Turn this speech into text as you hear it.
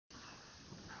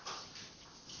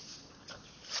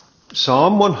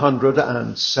Psalm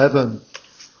 107.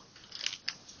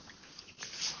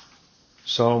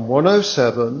 Psalm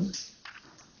 107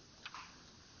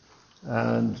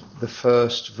 and the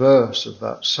first verse of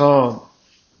that psalm.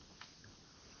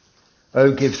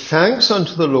 O give thanks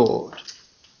unto the Lord,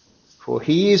 for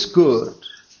he is good,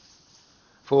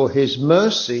 for his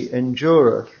mercy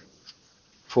endureth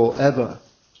forever.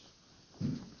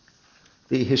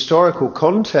 The historical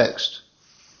context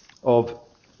of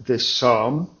this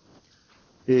psalm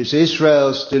is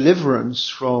Israel's deliverance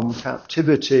from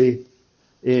captivity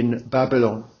in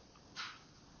Babylon.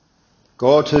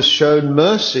 God has shown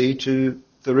mercy to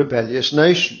the rebellious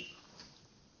nation,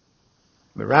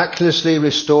 miraculously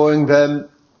restoring them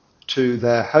to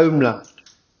their homeland.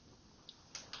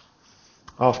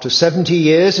 After 70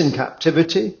 years in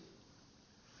captivity,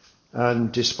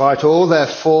 and despite all their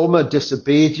former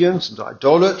disobedience and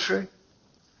idolatry,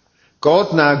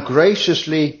 God now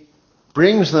graciously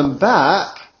brings them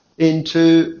back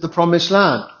into the promised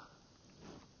land,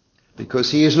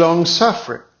 because he is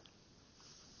long-suffering,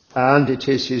 and it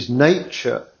is his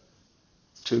nature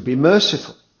to be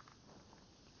merciful.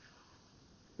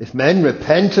 If men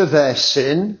repent of their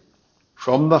sin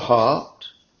from the heart,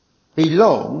 he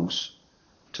longs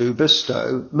to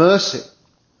bestow mercy.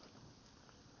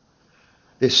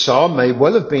 This psalm may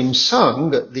well have been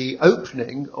sung at the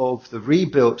opening of the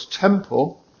rebuilt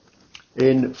temple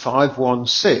in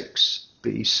 516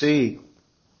 BC.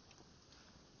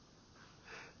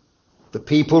 The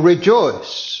people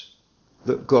rejoice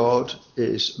that God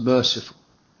is merciful,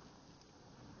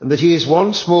 and that he is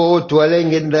once more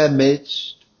dwelling in their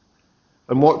midst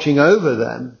and watching over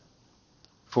them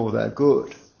for their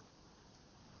good.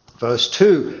 Verse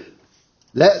 2,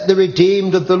 let the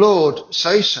redeemed of the Lord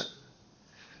say so,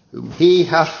 whom he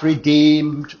hath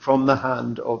redeemed from the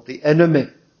hand of the enemy.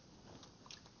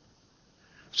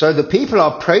 So the people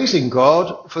are praising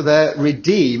God for their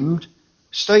redeemed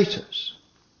status.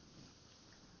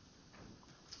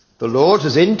 The Lord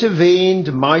has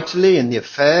intervened mightily in the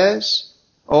affairs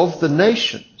of the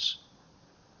nations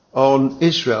on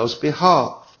Israel's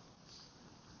behalf.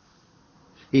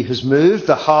 He has moved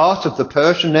the heart of the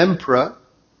Persian emperor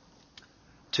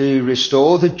to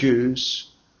restore the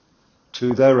Jews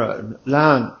to their own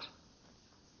land.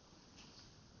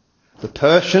 The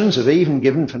Persians have even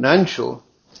given financial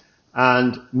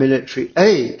and military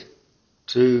aid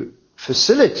to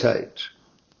facilitate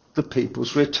the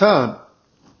people's return.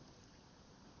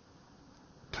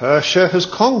 Persia has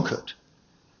conquered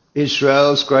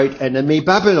Israel's great enemy,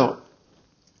 Babylon.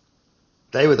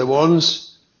 They were the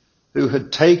ones who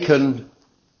had taken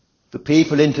the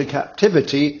people into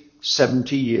captivity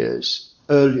 70 years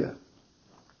earlier.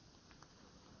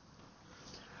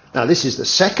 Now, this is the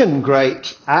second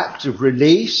great act of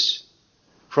release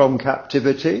from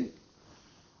captivity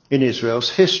in Israel's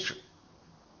history.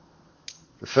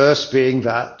 The first being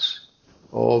that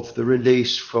of the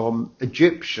release from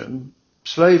Egyptian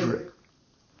slavery.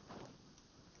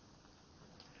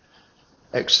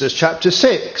 Exodus chapter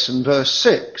 6 and verse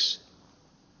 6,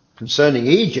 concerning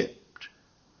Egypt.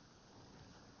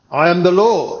 I am the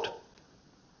Lord,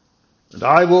 and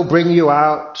I will bring you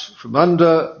out from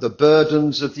under the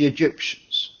burdens of the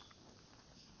Egyptians.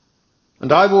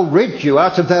 And I will rid you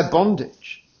out of their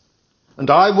bondage, and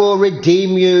I will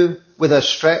redeem you with a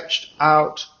stretched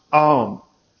out arm,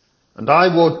 and I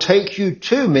will take you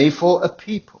to me for a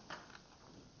people.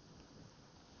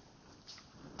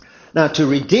 Now, to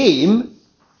redeem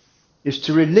is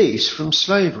to release from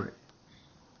slavery,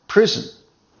 prison,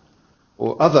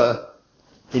 or other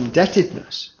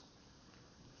indebtedness.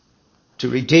 To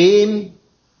redeem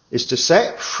is to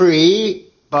set free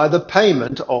by the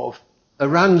payment of a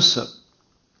ransom.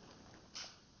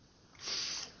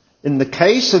 In the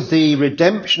case of the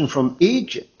redemption from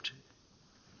Egypt,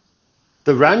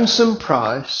 the ransom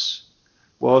price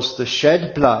was the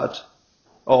shed blood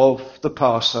of the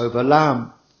Passover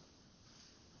lamb.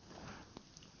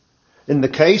 In the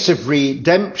case of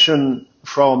redemption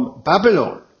from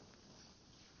Babylon,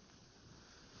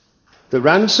 the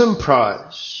ransom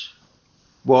price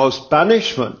was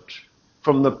banishment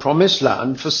from the promised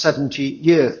land for 70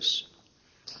 years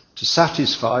to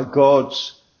satisfy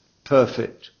God's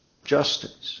perfect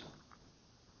justice.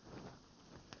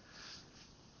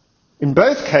 In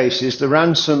both cases, the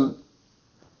ransom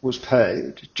was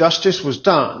paid, justice was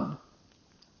done,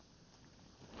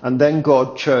 and then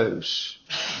God chose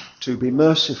to be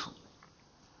merciful.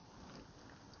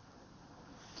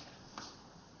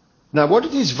 Now, what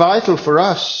it is vital for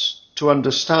us to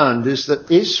understand is that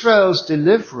Israel's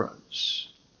deliverance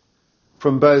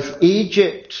from both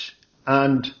Egypt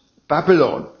and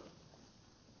Babylon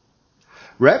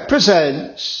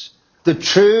represents the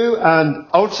true and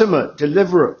ultimate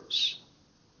deliverance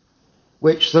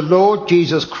which the Lord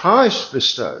Jesus Christ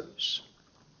bestows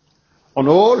on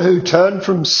all who turn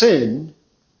from sin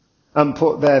and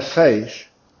put their faith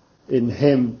in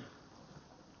him.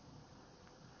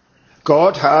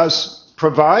 God has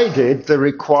provided the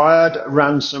required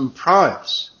ransom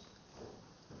price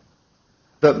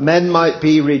that men might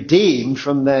be redeemed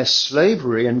from their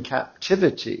slavery and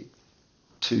captivity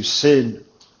to sin.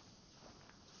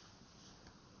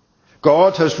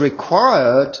 God has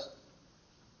required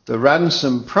the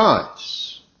ransom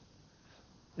price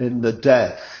in the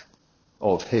death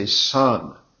of his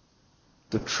Son,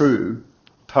 the true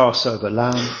Passover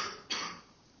lamb.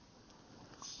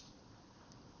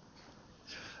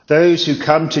 Those who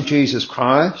come to Jesus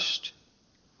Christ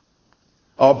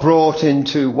are brought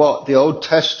into what the Old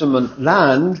Testament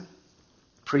land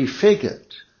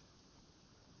prefigured.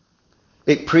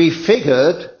 It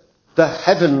prefigured the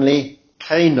heavenly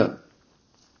Canaan,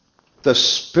 the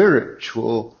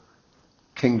spiritual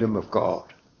kingdom of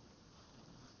God.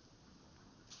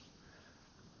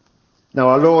 Now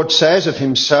our Lord says of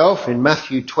himself in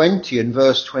Matthew 20 and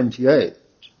verse 28,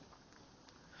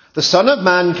 the Son of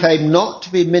Man came not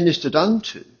to be ministered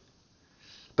unto,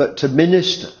 but to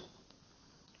minister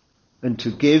and to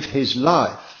give his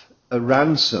life a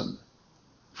ransom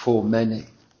for many.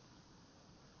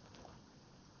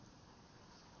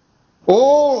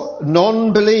 All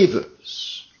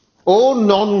non-believers, all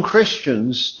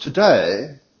non-Christians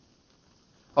today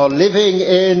are living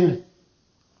in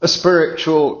a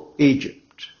spiritual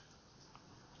Egypt,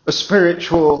 a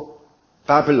spiritual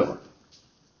Babylon.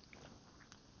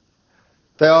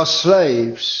 They are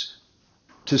slaves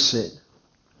to sin.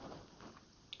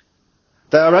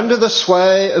 They are under the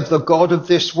sway of the god of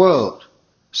this world,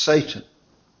 Satan.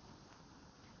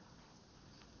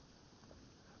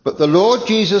 But the Lord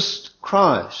Jesus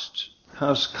Christ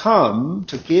has come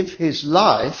to give his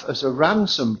life as a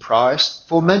ransom price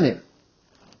for many.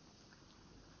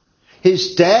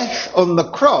 His death on the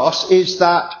cross is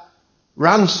that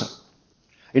ransom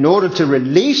in order to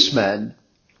release men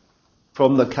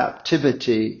from the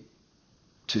captivity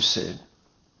to sin.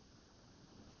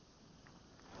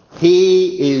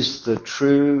 He is the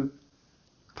true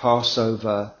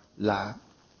Passover lamb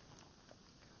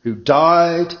who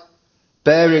died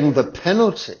bearing the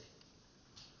penalty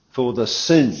for the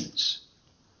sins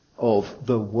of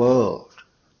the world.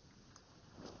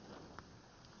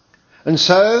 And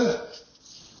so,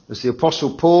 as the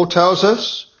Apostle Paul tells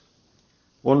us,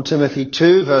 1 Timothy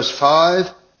 2 verse 5,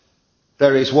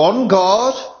 there is one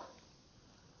God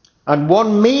and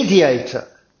one mediator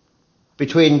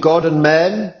between God and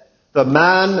men, the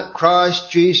man Christ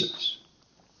Jesus,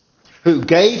 who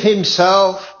gave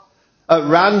himself a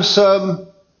ransom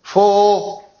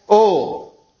for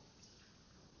all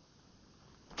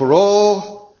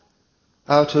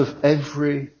out of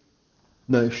every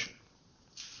nation.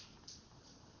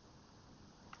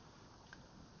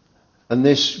 And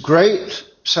this great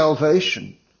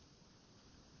salvation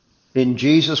in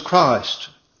Jesus Christ,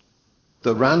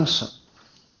 the ransom,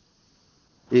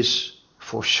 is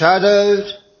foreshadowed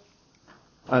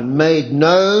and made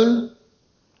known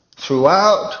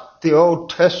throughout the Old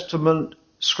Testament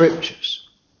scriptures.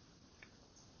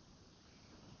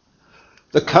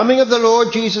 The coming of the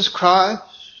Lord Jesus Christ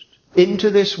into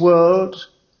this world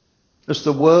as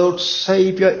the world's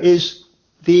Saviour is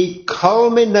the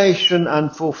culmination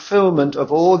and fulfillment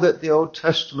of all that the Old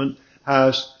Testament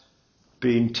has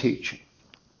been teaching.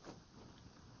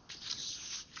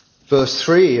 Verse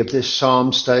 3 of this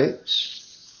psalm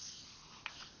states,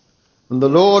 and the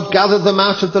Lord gathered them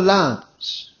out of the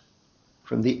lands,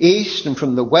 from the east and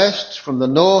from the west, from the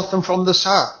north and from the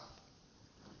south.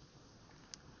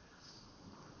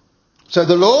 So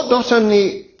the Lord not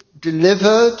only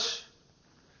delivered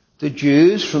the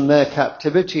Jews from their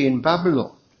captivity in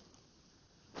Babylon,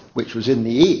 which was in the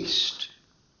east,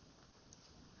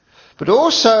 but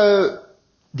also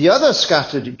the other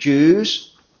scattered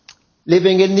Jews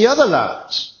living in the other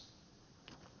lands,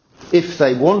 if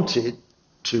they wanted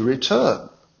to return.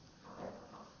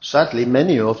 Sadly,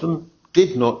 many of them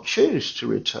did not choose to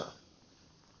return.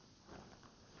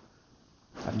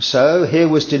 And so here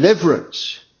was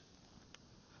deliverance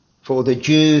for the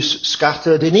Jews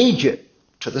scattered in Egypt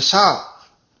to the south,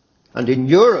 and in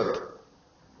Europe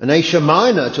and Asia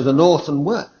Minor to the north and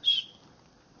west.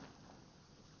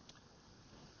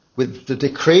 With the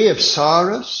decree of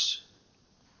Cyrus,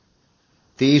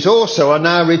 these also are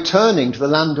now returning to the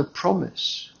land of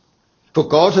promise, for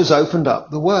God has opened up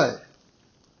the way.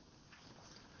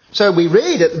 So we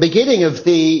read at the beginning of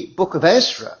the book of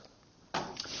Ezra,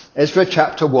 Ezra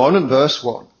chapter 1 and verse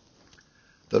 1,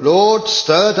 the Lord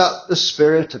stirred up the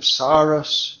spirit of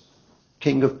Cyrus,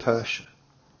 king of Persia,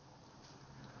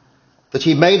 that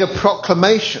he made a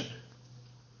proclamation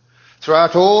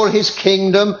throughout all his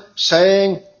kingdom,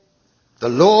 saying, the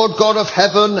Lord God of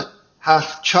heaven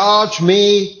hath charged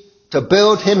me to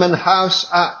build him an house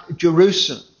at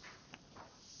Jerusalem.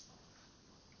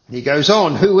 And he goes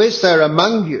on, who is there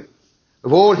among you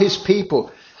of all his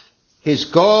people? His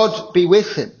God be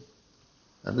with him,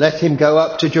 and let him go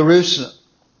up to Jerusalem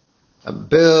and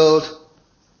build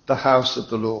the house of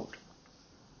the Lord.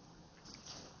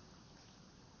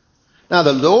 Now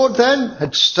the Lord then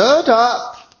had stirred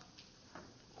up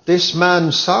this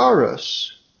man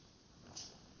Cyrus,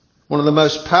 one of the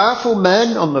most powerful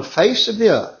men on the face of the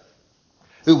earth,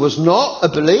 who was not a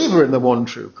believer in the one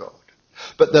true God.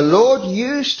 But the Lord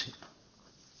used him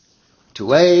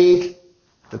to aid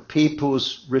the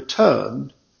people's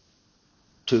return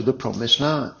to the promised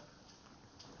land,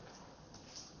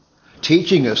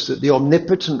 teaching us that the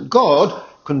omnipotent God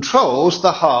controls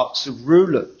the hearts of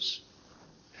rulers.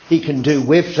 He can do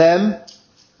with them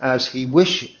as he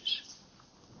wishes.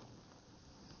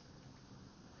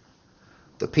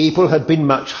 The people had been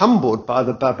much humbled by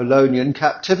the Babylonian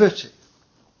captivity.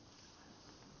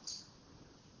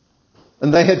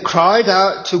 And they had cried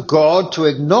out to God to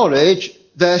acknowledge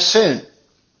their sin.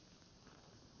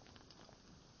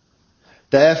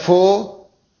 Therefore,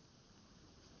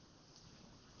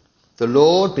 the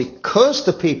Lord, because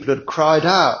the people had cried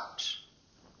out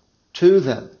to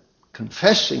them,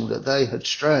 confessing that they had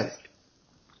strayed,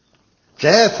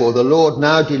 therefore the Lord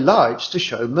now delights to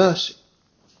show mercy.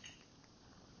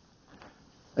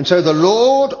 And so the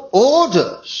Lord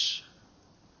orders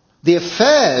the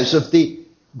affairs of the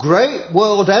great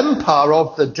world empire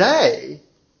of the day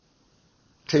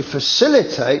to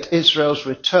facilitate Israel's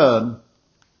return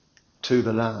to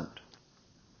the land.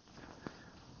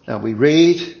 Now we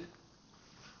read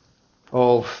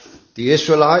of the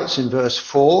Israelites in verse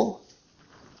 4.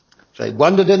 They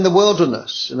wandered in the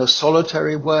wilderness in a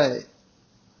solitary way.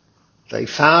 They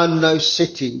found no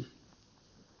city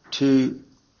to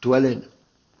dwell in.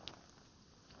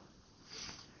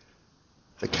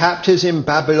 The captives in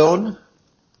Babylon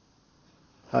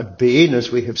had been,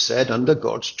 as we have said, under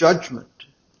God's judgment.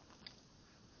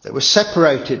 They were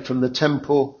separated from the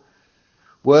temple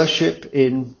worship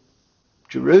in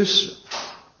Jerusalem.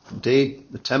 Indeed,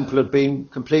 the temple had been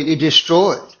completely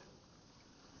destroyed.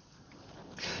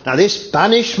 Now this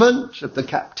banishment of the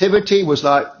captivity was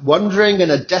like wandering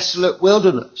in a desolate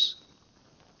wilderness.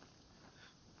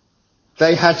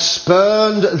 They had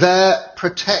spurned their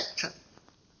protector.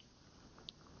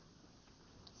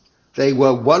 They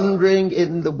were wandering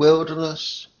in the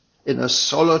wilderness in a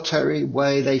solitary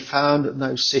way. They found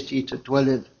no city to dwell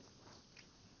in.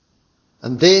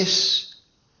 And this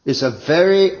is a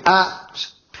very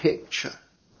apt picture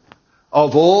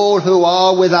of all who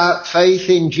are without faith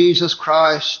in Jesus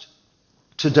Christ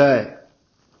today.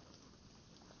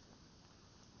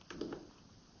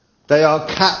 They are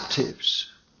captives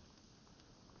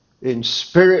in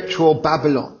spiritual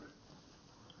Babylon,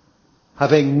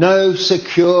 having no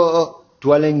secure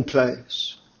dwelling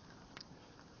place,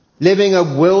 living a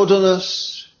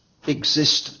wilderness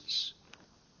existence,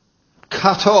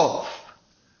 cut off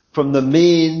from the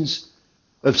means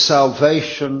of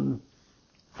salvation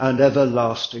and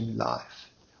everlasting life.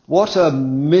 What a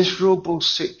miserable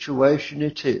situation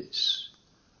it is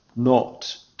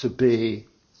not to be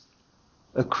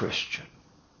a Christian.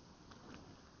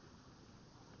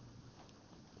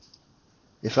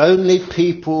 If only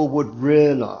people would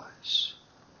realize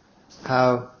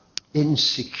how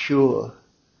insecure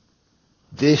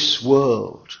this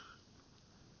world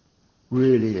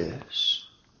really is.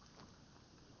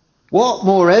 What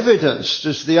more evidence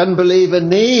does the unbeliever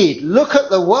need? Look at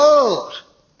the world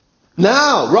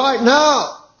now, right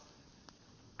now.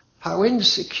 How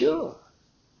insecure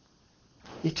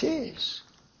it is.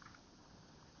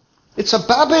 It's a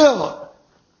Babylon.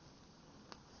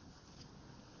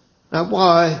 Now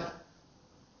why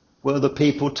were the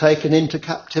people taken into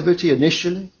captivity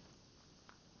initially?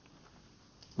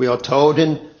 We are told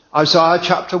in Isaiah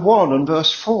chapter 1 and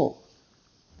verse 4.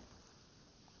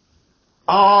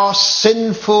 Our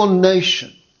sinful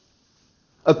nation,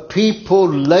 a people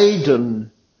laden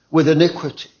with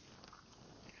iniquity.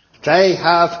 They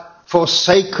have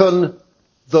forsaken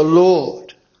the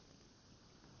Lord.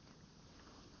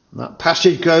 And that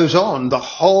passage goes on. The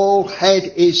whole head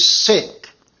is sick.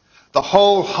 The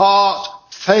whole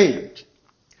heart faint.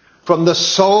 From the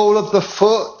sole of the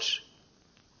foot,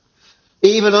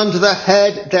 even under the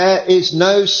head, there is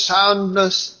no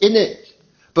soundness in it,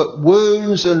 but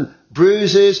wounds and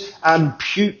bruises and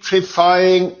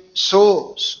putrefying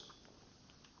sores.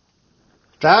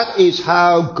 That is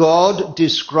how God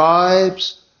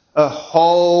describes a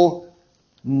whole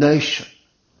nation,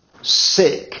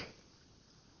 sick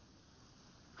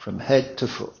from head to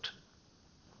foot,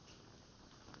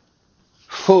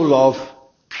 full of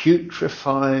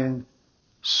putrefying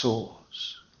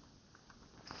sores.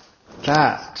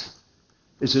 That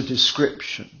is a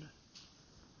description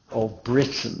of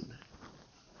Britain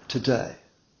today.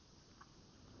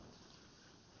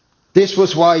 This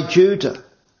was why Judah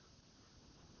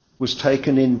was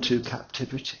taken into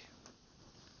captivity.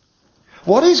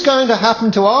 What is going to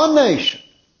happen to our nation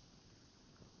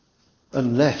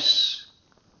unless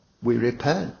we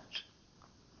repent?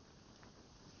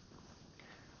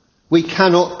 We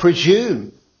cannot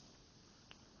presume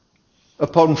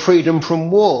upon freedom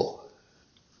from war.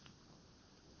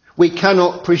 We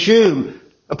cannot presume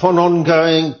upon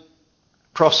ongoing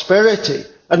prosperity.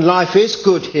 And life is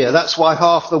good here. That's why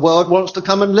half the world wants to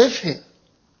come and live here.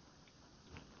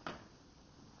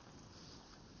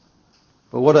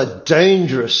 But what a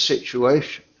dangerous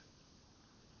situation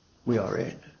we are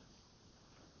in.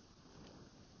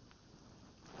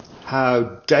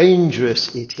 How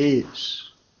dangerous it is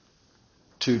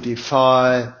to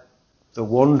defy the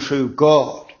one true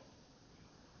God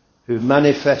who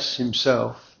manifests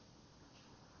himself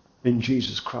in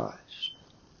Jesus Christ.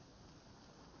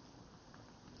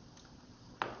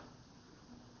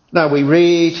 Now we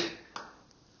read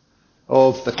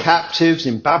of the captives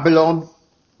in Babylon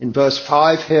in verse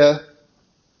 5 here.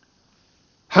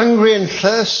 Hungry and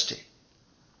thirsty,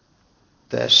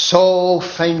 their soul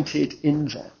fainted in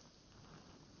them.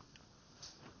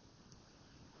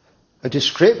 A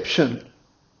description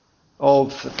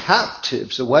of the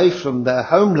captives away from their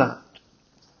homeland,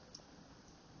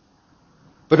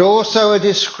 but also a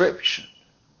description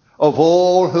of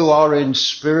all who are in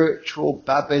spiritual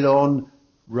Babylon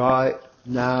right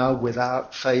now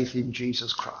without faith in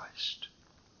Jesus Christ.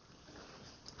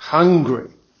 Hungry,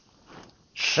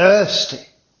 thirsty,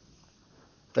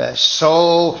 their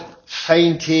soul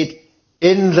fainted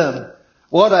in them.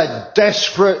 What a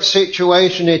desperate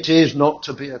situation it is not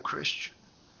to be a Christian.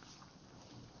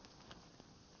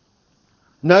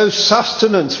 No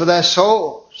sustenance for their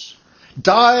souls,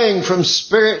 dying from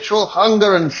spiritual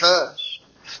hunger and thirst,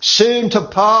 soon to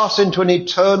pass into an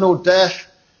eternal death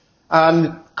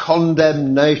and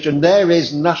condemnation. There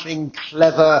is nothing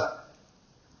clever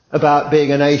about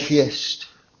being an atheist.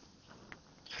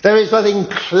 There is nothing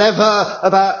clever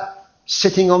about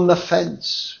sitting on the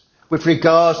fence with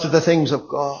regards to the things of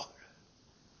God.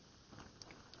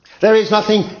 There is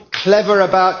nothing clever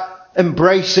about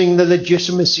embracing the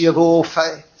legitimacy of all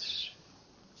faiths.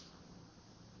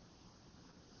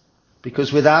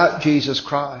 Because without Jesus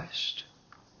Christ,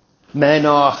 men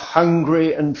are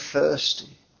hungry and thirsty.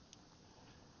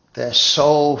 Their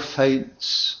soul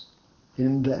faints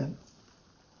in them.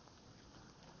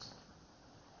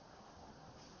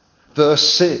 Verse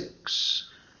 6.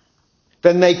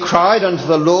 Then they cried unto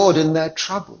the Lord in their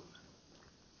trouble,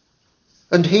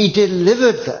 and he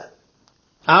delivered them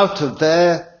out of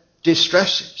their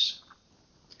distresses.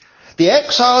 The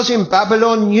exiles in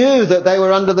Babylon knew that they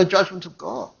were under the judgment of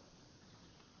God.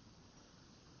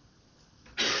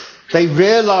 They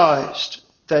realized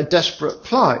their desperate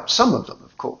plight. Some of them,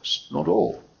 of course, not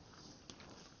all.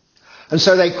 And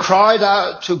so they cried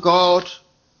out to God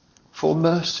for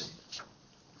mercy,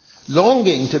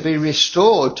 longing to be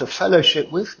restored to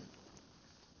fellowship with him.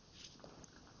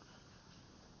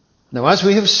 Now, as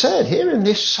we have said here in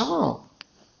this psalm,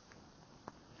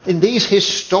 in these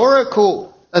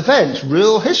historical events,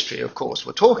 real history, of course,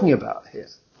 we're talking about here.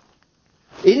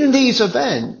 In these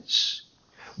events,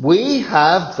 we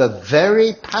have the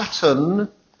very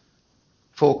pattern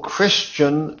for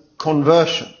Christian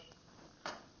conversion.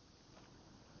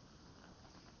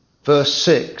 Verse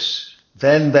 6.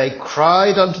 Then they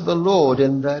cried unto the Lord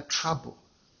in their trouble,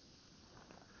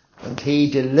 and he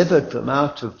delivered them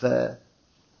out of their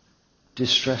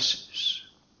distresses.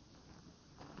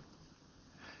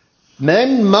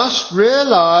 Men must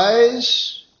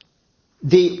realize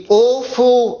the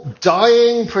awful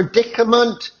dying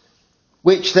predicament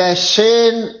which their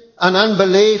sin and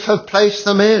unbelief have placed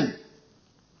them in.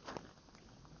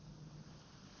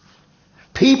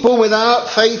 People without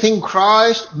faith in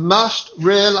Christ must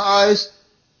realize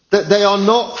that they are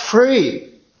not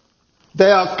free.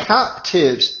 They are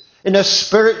captives in a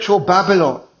spiritual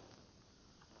Babylon,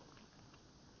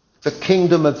 the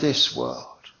kingdom of this world.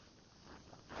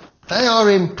 They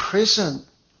are in prison.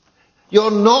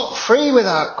 You're not free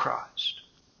without Christ.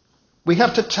 We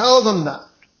have to tell them that.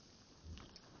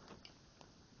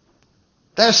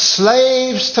 They're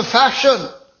slaves to fashion.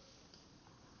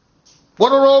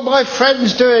 What are all my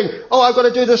friends doing? Oh, I've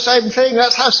got to do the same thing.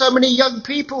 That's how so many young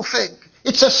people think.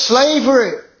 It's a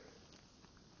slavery.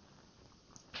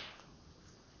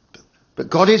 But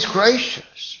God is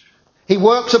gracious. He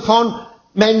works upon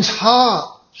men's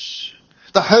hearts.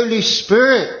 The Holy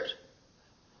Spirit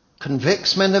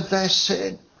convicts men of their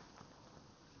sin.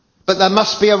 But there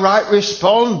must be a right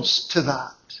response to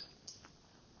that.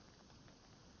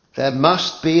 There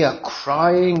must be a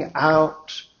crying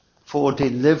out for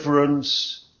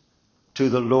deliverance to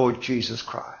the Lord Jesus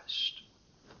Christ.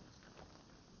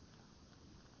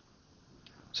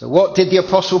 So what did the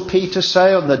Apostle Peter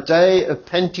say on the day of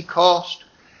Pentecost?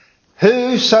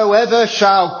 Whosoever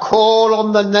shall call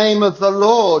on the name of the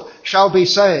Lord shall be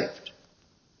saved.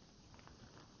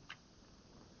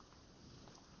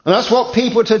 And that's what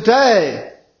people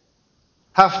today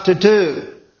have to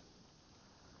do.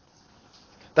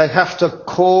 They have to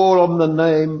call on the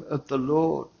name of the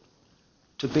Lord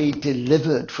to be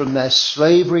delivered from their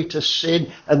slavery to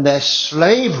sin and their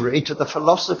slavery to the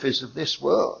philosophies of this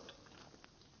world.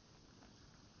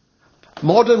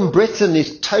 Modern Britain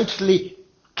is totally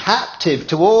captive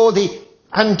to all the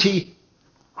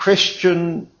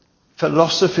anti-Christian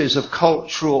philosophies of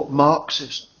cultural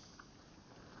Marxism.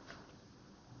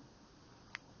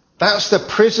 That's the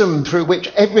prism through which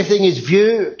everything is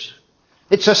viewed.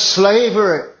 It's a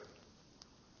slavery.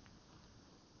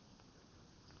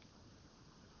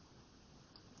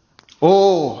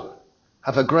 All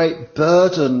have a great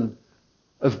burden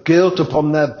of guilt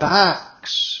upon their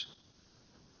backs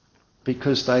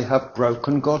because they have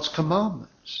broken God's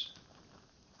commandments.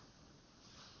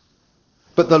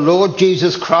 But the Lord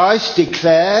Jesus Christ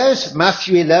declares,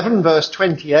 Matthew 11 verse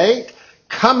 28,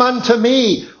 "Come unto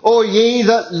me, all ye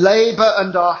that labour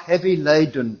and are heavy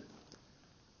laden,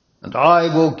 and I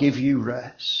will give you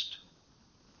rest."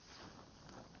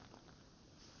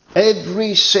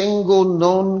 Every single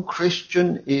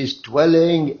non-Christian is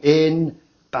dwelling in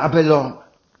Babylon,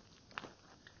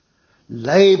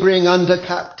 labouring under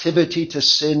captivity to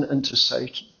sin and to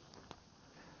Satan.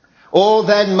 All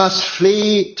then must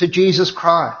flee to Jesus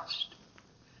Christ,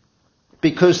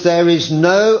 because there is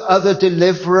no other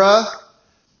deliverer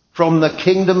from the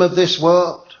kingdom of this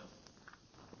world.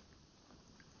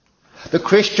 The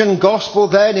Christian gospel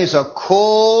then is a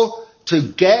call to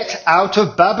get out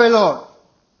of Babylon,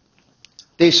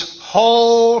 this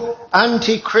whole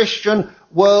anti-Christian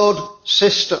world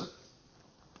system.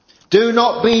 Do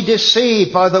not be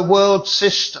deceived by the world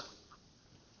system.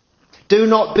 Do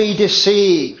not be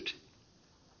deceived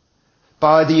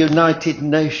by the United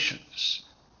Nations,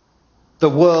 the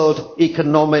World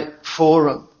Economic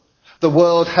Forum, the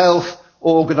World Health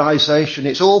Organization.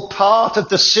 It's all part of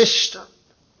the system.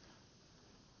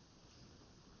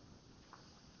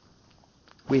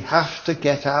 We have to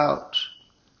get out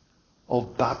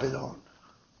of Babylon.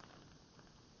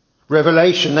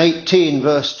 Revelation 18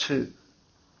 verse 2.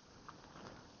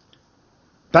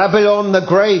 Babylon the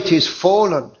Great is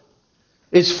fallen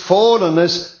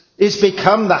as is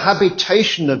become the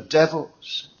habitation of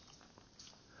devils.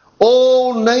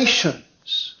 All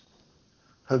nations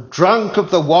have drunk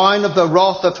of the wine of the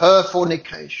wrath of her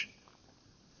fornication.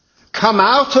 Come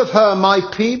out of her, my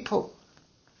people,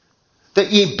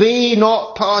 that ye be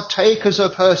not partakers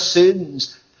of her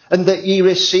sins, and that ye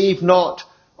receive not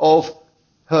of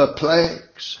her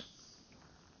plagues.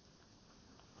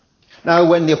 Now,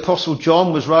 when the Apostle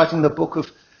John was writing the book of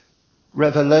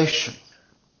Revelation,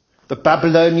 the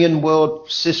Babylonian world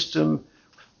system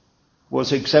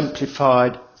was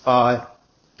exemplified by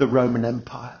the Roman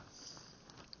Empire,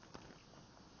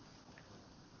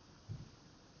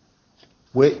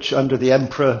 which under the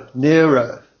Emperor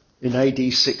Nero in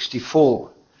AD 64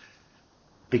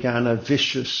 began a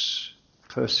vicious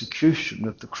persecution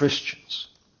of the Christians.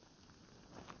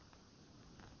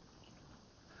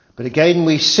 But again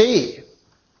we see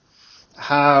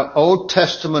how Old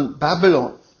Testament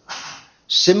Babylon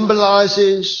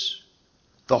symbolizes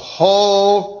the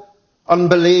whole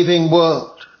unbelieving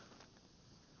world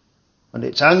and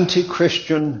its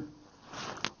anti-Christian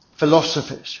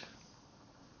philosophies.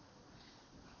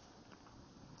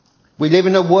 We live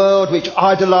in a world which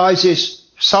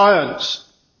idolizes science,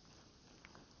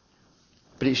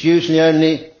 but it's usually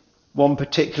only one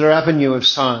particular avenue of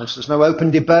science. There's no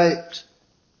open debate.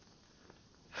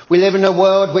 We live in a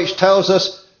world which tells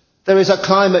us there is a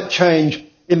climate change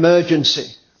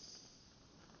emergency,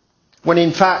 when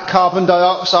in fact carbon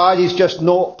dioxide is just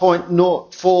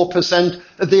 0.04%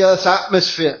 of the Earth's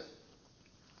atmosphere.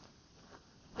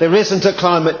 There isn't a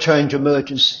climate change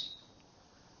emergency.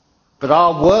 But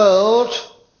our world,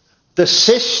 the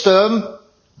system,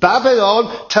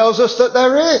 Babylon, tells us that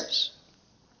there is.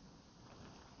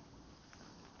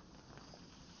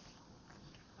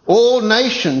 All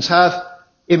nations have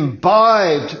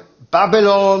imbibed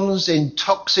Babylon's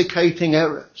intoxicating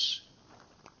errors.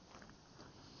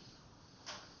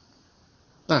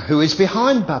 Now, who is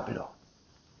behind Babylon?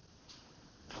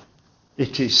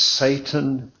 It is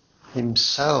Satan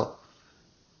himself,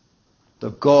 the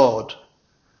God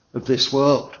of this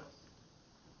world,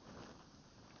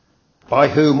 by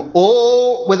whom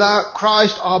all without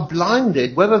Christ are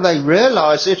blinded, whether they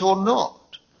realize it or not.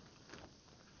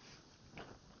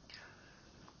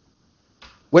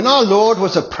 When our Lord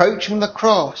was approaching the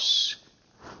cross,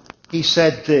 he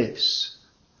said this,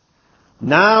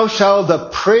 "Now shall the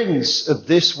prince of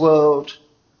this world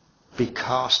be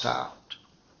cast out."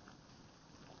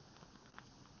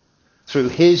 Through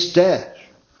his death,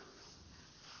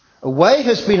 a way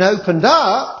has been opened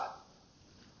up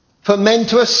for men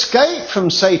to escape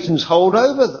from Satan's hold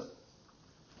over them.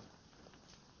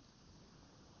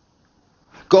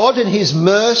 God in his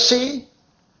mercy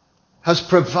has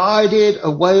provided a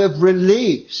way of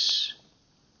release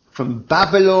from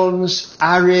Babylon's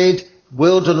arid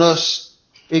wilderness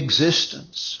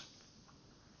existence.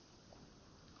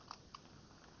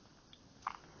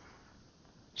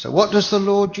 So what does the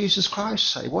Lord Jesus Christ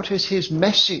say? What is his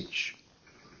message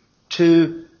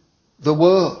to the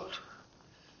world?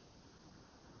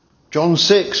 John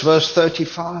 6 verse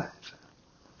 35.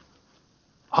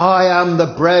 I am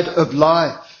the bread of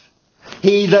life.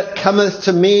 He that cometh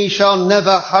to me shall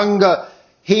never hunger.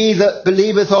 He that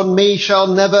believeth on me shall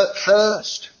never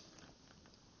thirst.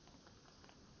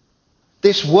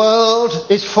 This world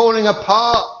is falling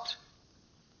apart.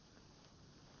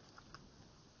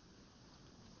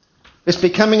 It's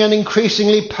becoming an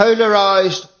increasingly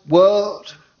polarized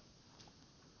world.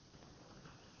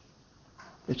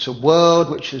 It's a world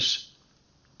which has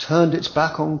turned its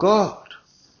back on God.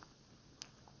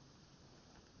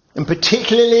 And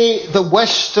particularly the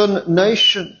Western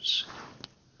nations,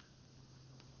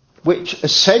 which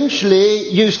essentially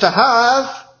used to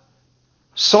have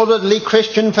solidly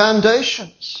Christian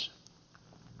foundations.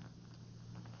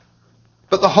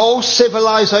 But the whole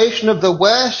civilization of the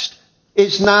West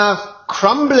is now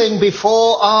crumbling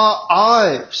before our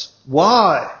eyes.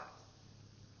 Why?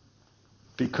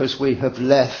 Because we have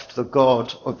left the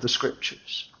God of the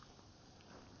Scriptures.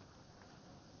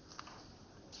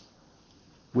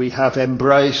 We have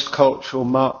embraced cultural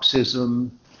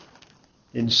Marxism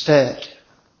instead.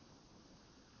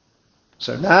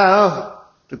 So now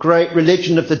the great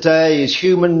religion of the day is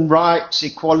human rights,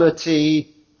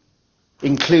 equality,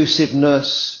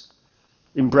 inclusiveness,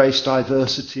 embrace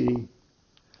diversity.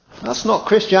 That's not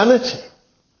Christianity.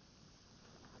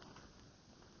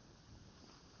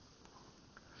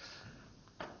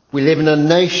 We live in a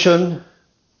nation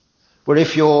where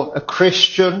if you're a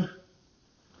Christian,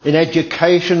 in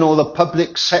education or the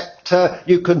public sector,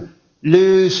 you can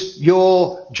lose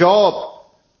your job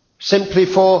simply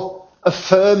for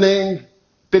affirming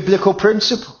biblical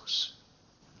principles.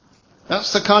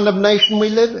 That's the kind of nation we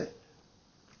live in.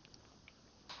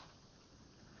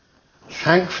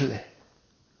 Thankfully,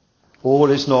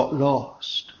 all is not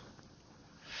lost.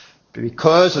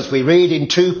 Because, as we read in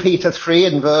 2 Peter 3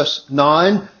 and verse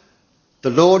 9, the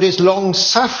Lord is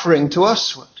long-suffering to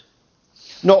usward,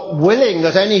 not willing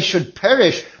that any should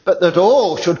perish, but that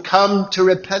all should come to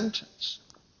repentance.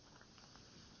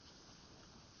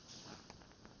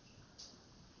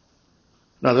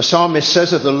 Now the psalmist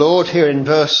says of the Lord here in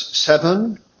verse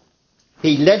 7,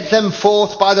 he led them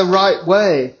forth by the right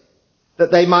way, that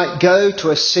they might go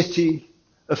to a city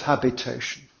of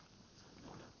habitation.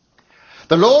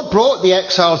 The Lord brought the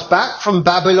exiles back from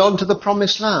Babylon to the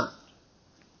promised land.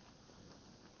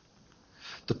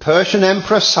 The Persian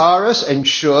Emperor Cyrus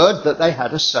ensured that they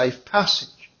had a safe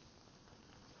passage.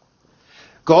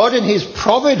 God in his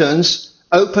providence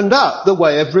opened up the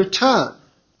way of return,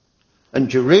 and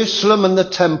Jerusalem and the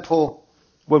temple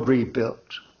were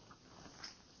rebuilt.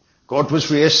 God was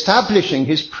re-establishing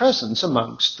his presence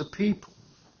amongst the people.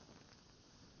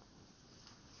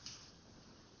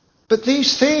 But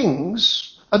these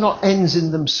things are not ends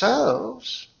in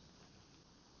themselves.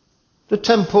 The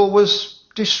temple was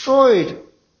destroyed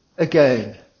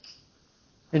again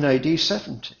in AD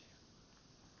 70.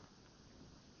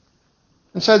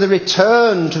 And so the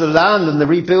return to the land and the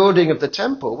rebuilding of the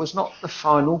temple was not the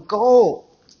final goal.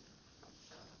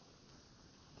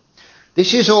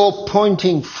 This is all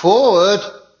pointing forward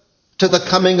to the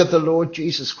coming of the Lord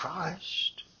Jesus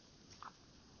Christ.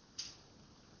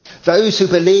 Those who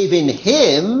believe in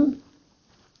him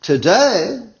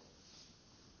today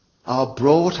are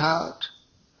brought out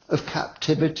of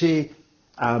captivity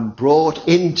and brought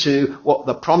into what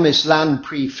the promised land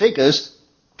prefigures,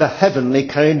 the heavenly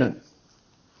Canaan.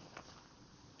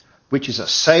 which is a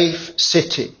safe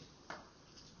city,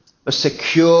 a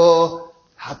secure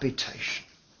habitation.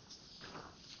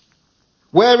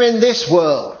 Where in this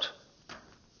world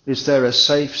is there a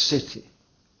safe city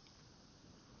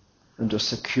and a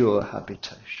secure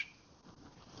habitation?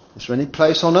 Is there any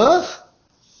place on earth?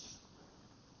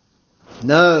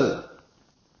 No.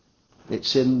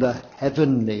 It's in the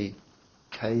heavenly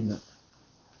Canaan.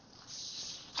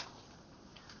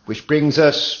 Which brings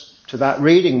us to that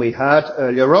reading we had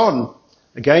earlier on,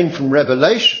 again from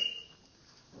Revelation.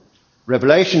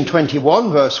 Revelation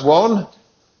 21 verse 1,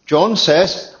 John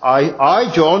says,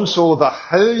 I, John, saw the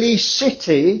holy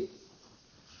city,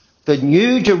 the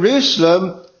new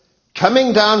Jerusalem,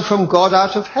 coming down from God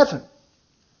out of heaven.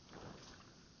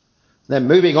 Then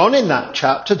moving on in that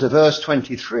chapter to verse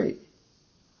 23.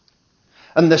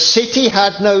 And the city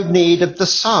had no need of the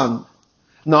sun,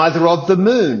 neither of the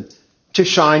moon, to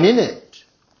shine in it.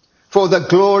 For the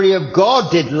glory of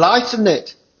God did lighten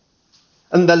it,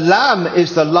 and the Lamb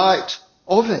is the light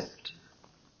of it.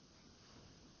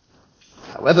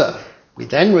 However, we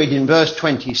then read in verse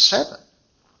 27,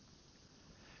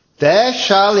 there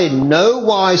shall in no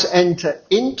wise enter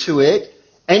into it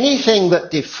anything that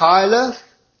defileth,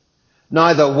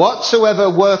 neither whatsoever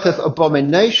worketh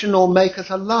abomination or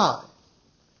maketh a lie,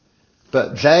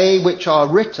 but they which are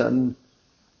written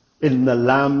in the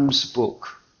Lamb's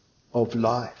book of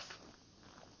life.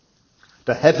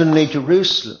 The heavenly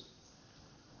Jerusalem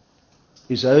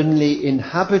is only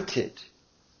inhabited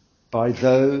by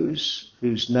those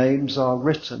whose names are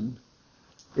written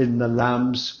in the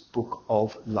Lamb's book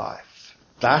of life.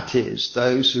 That is,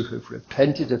 those who have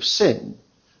repented of sin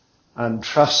and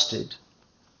trusted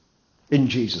in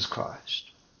Jesus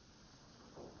Christ.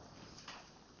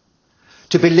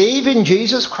 To believe in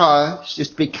Jesus Christ is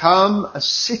to become a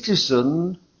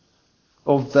citizen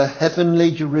of the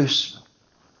heavenly Jerusalem,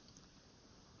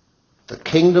 the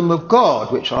kingdom of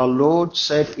God, which our Lord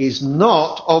said is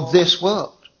not of this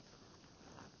world.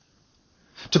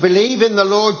 To believe in the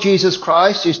Lord Jesus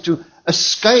Christ is to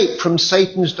escape from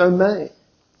Satan's domain.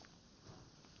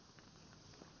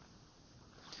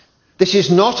 This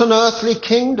is not an earthly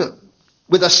kingdom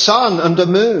with a sun and a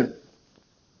moon,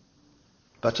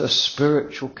 but a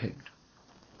spiritual kingdom.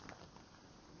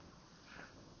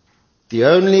 The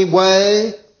only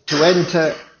way to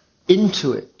enter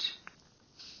into it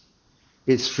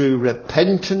is through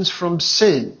repentance from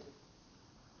sin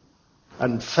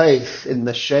and faith in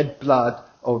the shed blood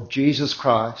of Jesus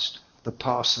Christ, the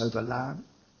Passover Lamb.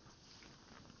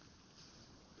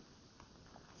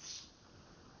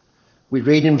 We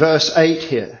read in verse 8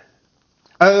 here,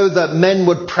 oh, that men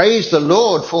would praise the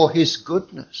Lord for his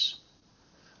goodness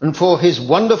and for his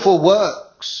wonderful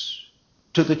works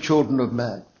to the children of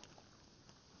men.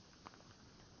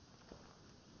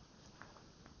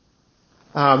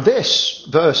 This,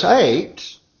 verse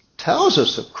 8, tells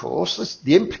us, of course,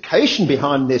 the implication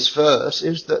behind this verse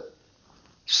is that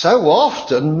so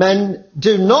often men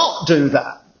do not do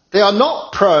that. They are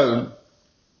not prone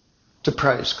to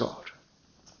praise God.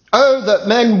 Oh, that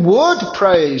men would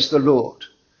praise the Lord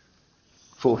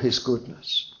for his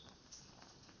goodness.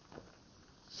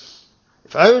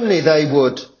 If only they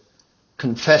would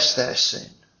confess their sin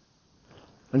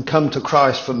and come to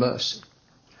Christ for mercy.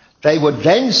 They would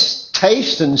then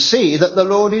taste and see that the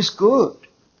Lord is good.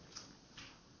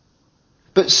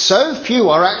 But so few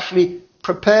are actually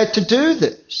prepared to do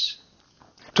this,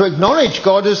 to acknowledge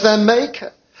God as their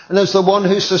maker and as the one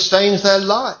who sustains their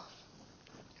life,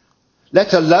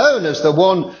 let alone as the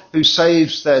one who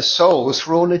saves their souls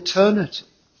for all eternity.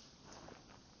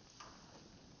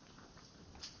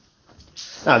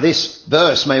 Now, this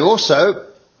verse may also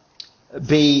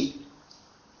be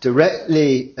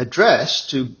directly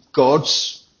addressed to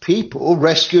God's people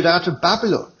rescued out of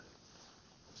Babylon.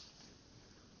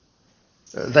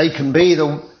 They can be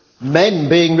the men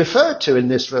being referred to in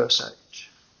this verse 8.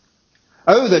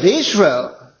 Oh, that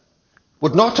Israel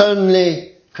would not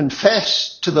only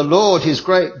confess to the Lord his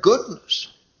great goodness,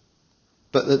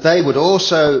 but that they would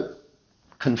also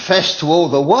confess to all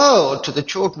the world, to the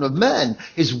children of men,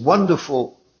 his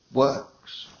wonderful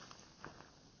works.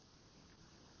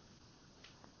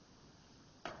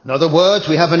 In other words,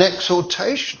 we have an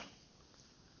exhortation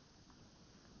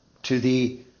to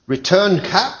the returned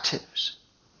captives,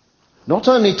 not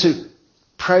only to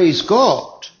praise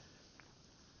God,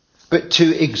 but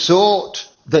to exhort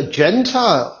the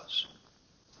Gentiles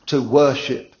to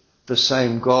worship the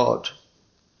same God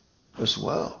as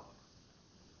well.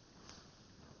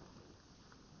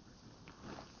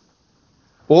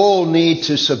 All need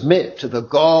to submit to the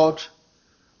God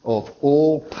of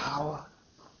all power.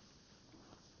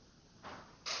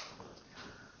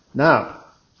 Now,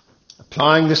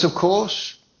 Applying this, of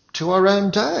course, to our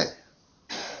own day.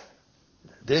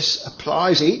 This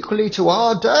applies equally to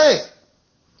our day.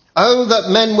 Oh, that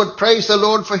men would praise the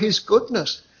Lord for his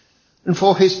goodness and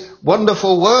for his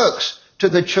wonderful works to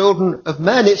the children of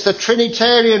men. It's the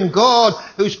Trinitarian God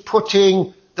who's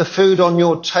putting the food on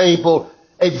your table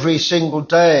every single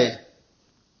day,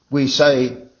 we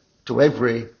say to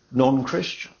every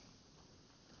non-Christian.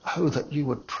 Oh, that you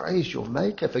would praise your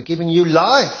Maker for giving you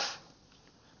life.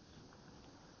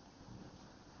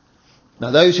 Now,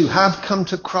 those who have come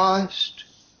to Christ,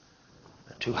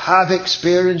 and who have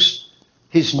experienced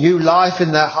his new life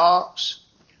in their hearts,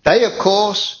 they, of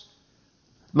course,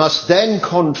 must then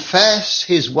confess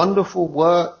his wonderful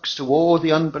works to all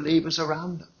the unbelievers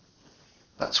around them.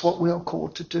 That's what we are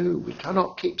called to do. We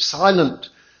cannot keep silent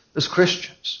as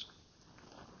Christians.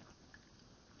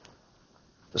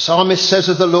 The psalmist says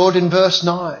of the Lord in verse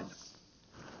 9,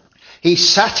 he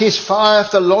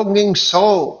satisfieth the longing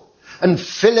soul and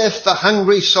filleth the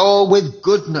hungry soul with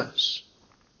goodness.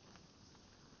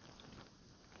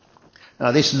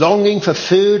 Now, this longing for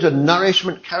food and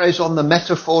nourishment carries on the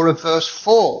metaphor of verse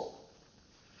 4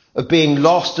 of being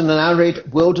lost in an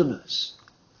arid wilderness.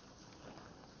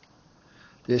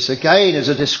 This again is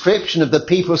a description of the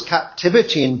people's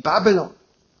captivity in Babylon.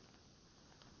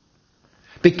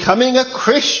 Becoming a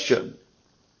Christian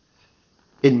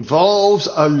involves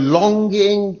a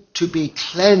longing to be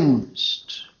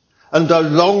cleansed and a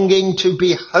longing to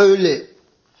be holy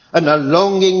and a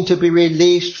longing to be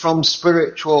released from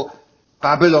spiritual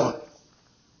Babylon.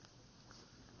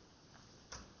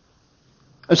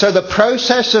 And so the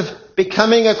process of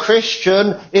becoming a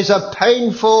Christian is a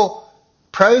painful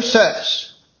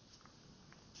process.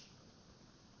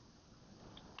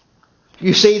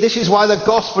 You see, this is why the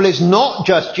gospel is not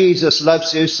just Jesus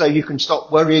loves you so you can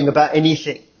stop worrying about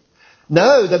anything.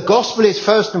 No, the gospel is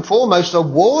first and foremost a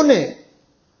warning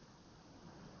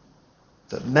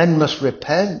that men must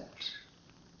repent.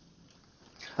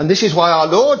 And this is why our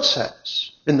Lord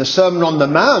says in the Sermon on the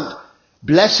Mount,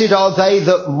 blessed are they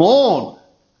that mourn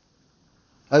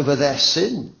over their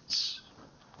sins,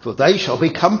 for they shall be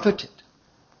comforted.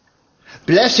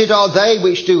 Blessed are they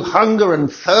which do hunger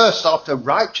and thirst after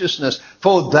righteousness,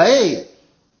 for they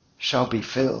shall be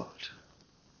filled.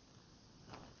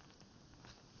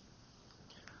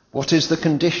 What is the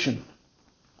condition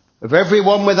of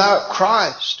everyone without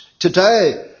Christ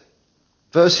today?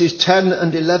 Verses 10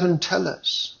 and 11 tell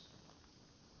us.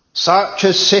 Such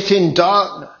as sit in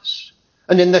darkness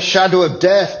and in the shadow of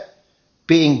death,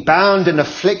 being bound in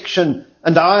affliction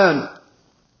and iron,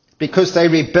 because they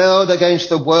rebelled against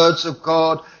the words of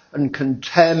God and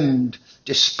contemned,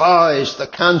 despised the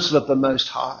counsel of the Most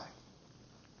High.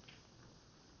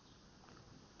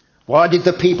 Why did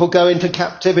the people go into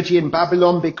captivity in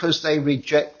Babylon? Because they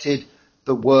rejected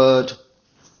the word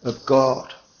of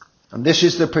God. And this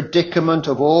is the predicament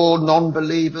of all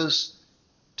non-believers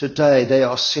today. They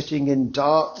are sitting in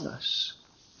darkness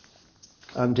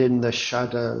and in the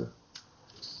shadow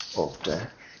of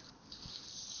death.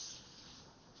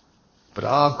 But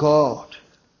our God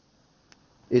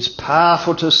is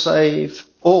powerful to save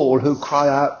all who cry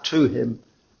out to him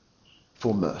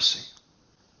for mercy.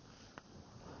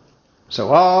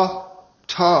 So our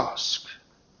task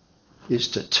is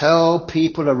to tell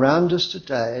people around us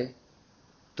today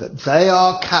that they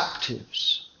are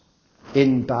captives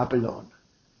in Babylon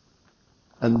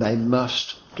and they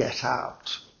must get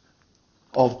out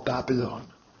of Babylon.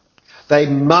 They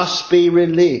must be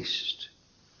released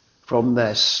from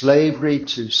their slavery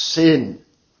to sin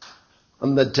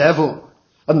and the devil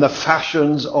and the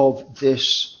fashions of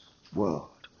this world.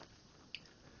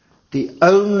 The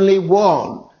only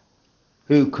one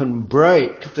who can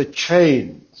break the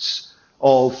chains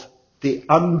of the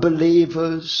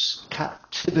unbeliever's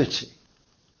captivity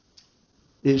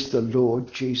is the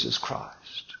Lord Jesus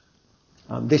Christ.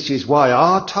 And this is why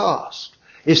our task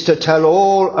is to tell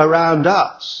all around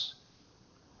us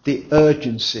the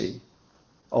urgency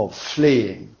of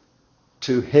fleeing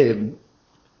to him,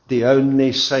 the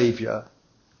only Saviour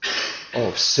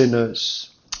of sinners.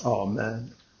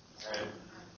 Amen.